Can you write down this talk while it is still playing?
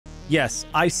Yes,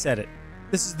 I said it.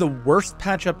 This is the worst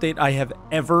patch update I have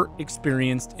ever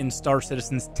experienced in Star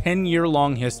Citizen's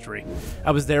 10-year-long history.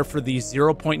 I was there for the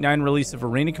 0.9 release of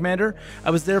Arena Commander, I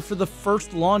was there for the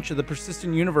first launch of the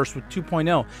Persistent Universe with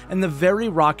 2.0, and the very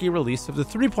rocky release of the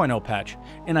 3.0 patch,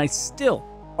 and I still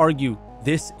argue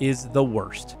this is the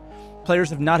worst. Players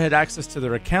have not had access to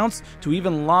their accounts to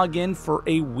even log in for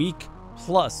a week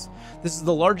plus. This is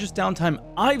the largest downtime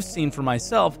I've seen for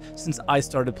myself since I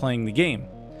started playing the game.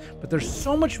 But there's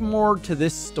so much more to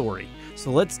this story,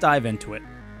 so let's dive into it.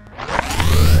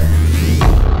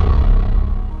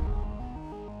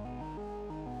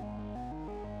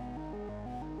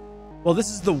 While this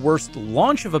is the worst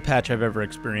launch of a patch I've ever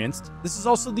experienced, this is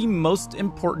also the most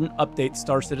important update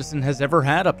Star Citizen has ever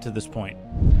had up to this point.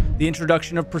 The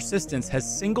introduction of persistence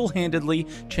has single-handedly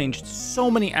changed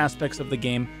so many aspects of the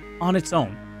game on its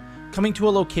own. Coming to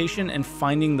a location and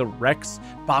finding the wrecks,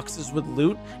 boxes with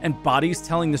loot, and bodies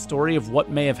telling the story of what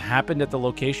may have happened at the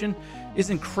location is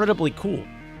incredibly cool.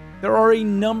 There are a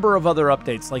number of other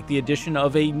updates, like the addition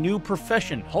of a new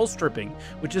profession, hull stripping,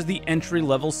 which is the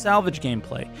entry-level salvage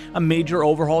gameplay, a major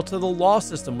overhaul to the law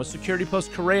system with Security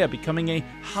Post Correa becoming a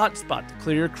hotspot to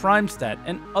clear your crime stat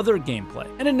and other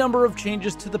gameplay, and a number of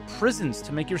changes to the prisons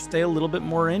to make your stay a little bit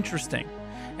more interesting.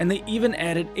 And they even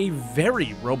added a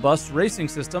very robust racing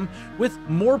system with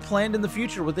more planned in the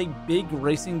future with a big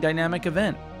racing dynamic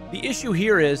event. The issue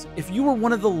here is, if you were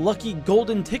one of the lucky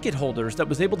golden ticket holders that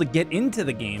was able to get into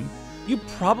the game, you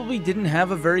probably didn't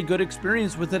have a very good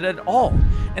experience with it at all,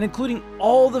 and including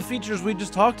all the features we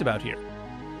just talked about here.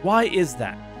 Why is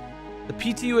that? The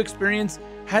PTU experience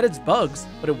had its bugs,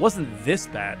 but it wasn't this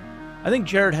bad. I think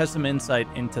Jared has some insight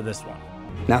into this one.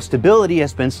 Now, stability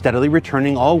has been steadily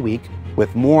returning all week,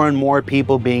 with more and more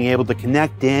people being able to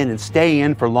connect in and stay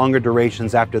in for longer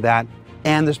durations after that.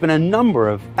 And there's been a number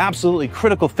of absolutely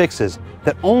critical fixes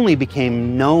that only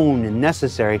became known and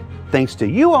necessary thanks to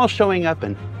you all showing up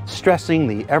and stressing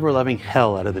the ever-loving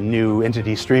hell out of the new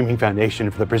Entity Streaming Foundation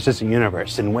for the Persistent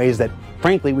Universe in ways that,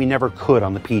 frankly, we never could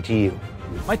on the PTU.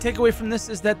 My takeaway from this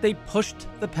is that they pushed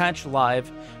the patch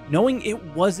live knowing it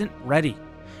wasn't ready.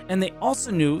 And they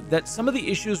also knew that some of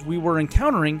the issues we were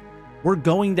encountering were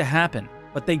going to happen,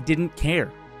 but they didn't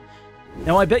care.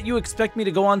 Now, I bet you expect me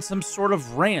to go on some sort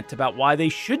of rant about why they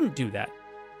shouldn't do that,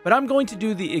 but I'm going to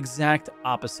do the exact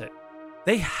opposite.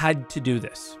 They had to do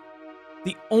this.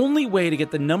 The only way to get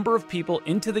the number of people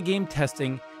into the game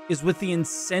testing is with the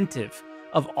incentive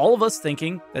of all of us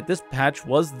thinking that this patch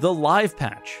was the live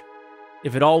patch.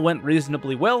 If it all went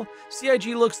reasonably well,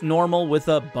 CIG looks normal with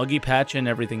a buggy patch and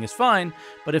everything is fine,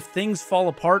 but if things fall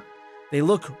apart, they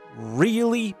look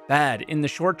really bad in the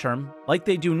short term, like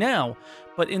they do now,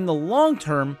 but in the long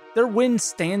term, their wins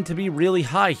stand to be really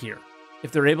high here.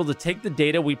 If they're able to take the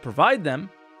data we provide them,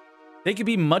 they could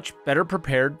be much better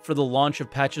prepared for the launch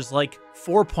of patches like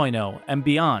 4.0 and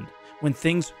beyond, when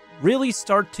things really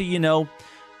start to,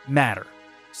 matter.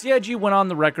 CIG went on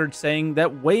the record saying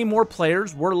that way more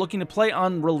players were looking to play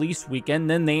on release weekend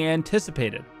than they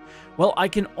anticipated. Well, I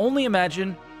can only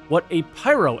imagine what a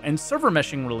Pyro and server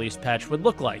meshing release patch would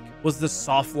look like. Was the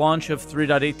soft launch of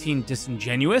 3.18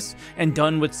 disingenuous and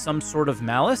done with some sort of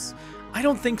malice? I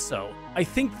don't think so. I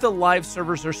think the live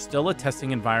servers are still a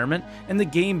testing environment and the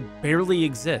game barely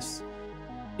exists.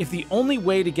 If the only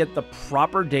way to get the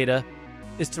proper data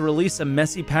is to release a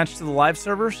messy patch to the live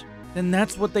servers, then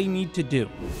that's what they need to do.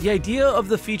 The idea of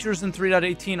the features in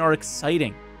 3.18 are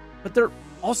exciting, but they're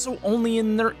also only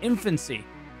in their infancy.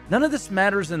 None of this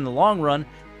matters in the long run,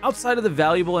 outside of the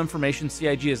valuable information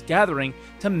CIG is gathering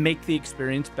to make the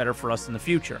experience better for us in the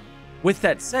future. With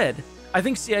that said, I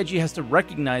think CIG has to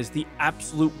recognize the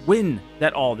absolute win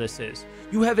that all this is.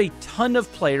 You have a ton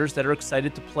of players that are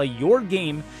excited to play your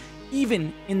game,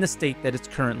 even in the state that it's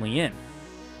currently in.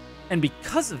 And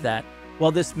because of that,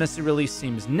 while this messy release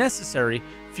seems necessary,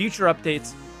 future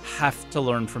updates have to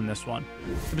learn from this one.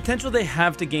 The potential they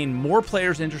have to gain more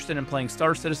players interested in playing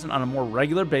Star Citizen on a more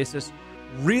regular basis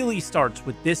really starts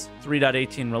with this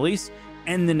 3.18 release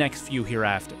and the next few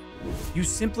hereafter. You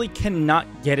simply cannot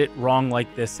get it wrong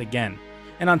like this again.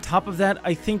 And on top of that,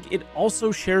 I think it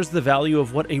also shares the value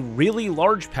of what a really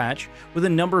large patch with a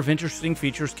number of interesting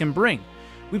features can bring.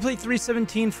 We played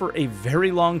 3.17 for a very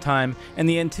long time, and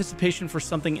the anticipation for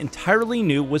something entirely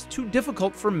new was too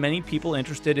difficult for many people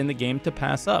interested in the game to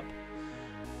pass up.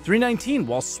 3.19,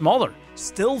 while smaller,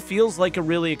 still feels like a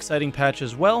really exciting patch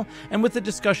as well, and with the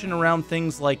discussion around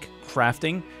things like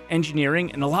crafting,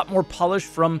 engineering, and a lot more polish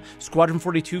from Squadron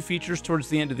 42 features towards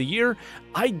the end of the year,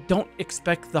 I don't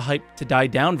expect the hype to die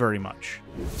down very much.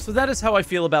 So that is how I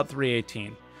feel about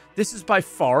 3.18. This is by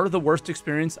far the worst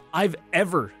experience I've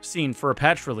ever seen for a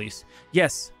patch release.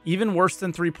 Yes, even worse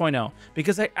than 3.0,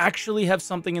 because I actually have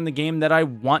something in the game that I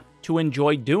want to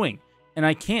enjoy doing, and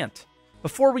I can't.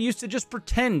 Before, we used to just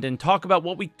pretend and talk about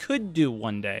what we could do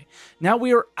one day. Now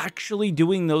we are actually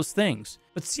doing those things.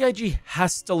 But CIG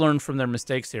has to learn from their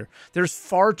mistakes here. There's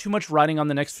far too much riding on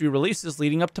the next few releases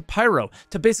leading up to Pyro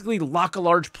to basically lock a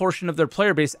large portion of their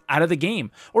player base out of the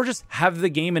game, or just have the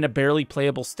game in a barely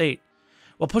playable state.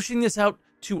 While pushing this out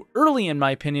too early, in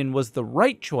my opinion, was the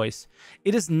right choice,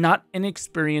 it is not an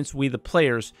experience we, the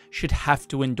players, should have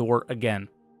to endure again.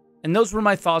 And those were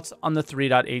my thoughts on the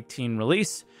 3.18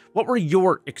 release. What were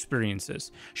your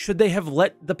experiences? Should they have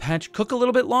let the patch cook a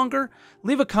little bit longer?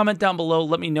 Leave a comment down below,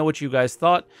 let me know what you guys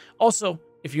thought. Also,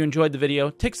 if you enjoyed the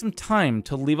video, take some time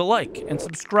to leave a like and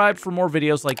subscribe for more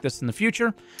videos like this in the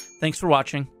future. Thanks for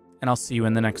watching, and I'll see you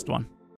in the next one.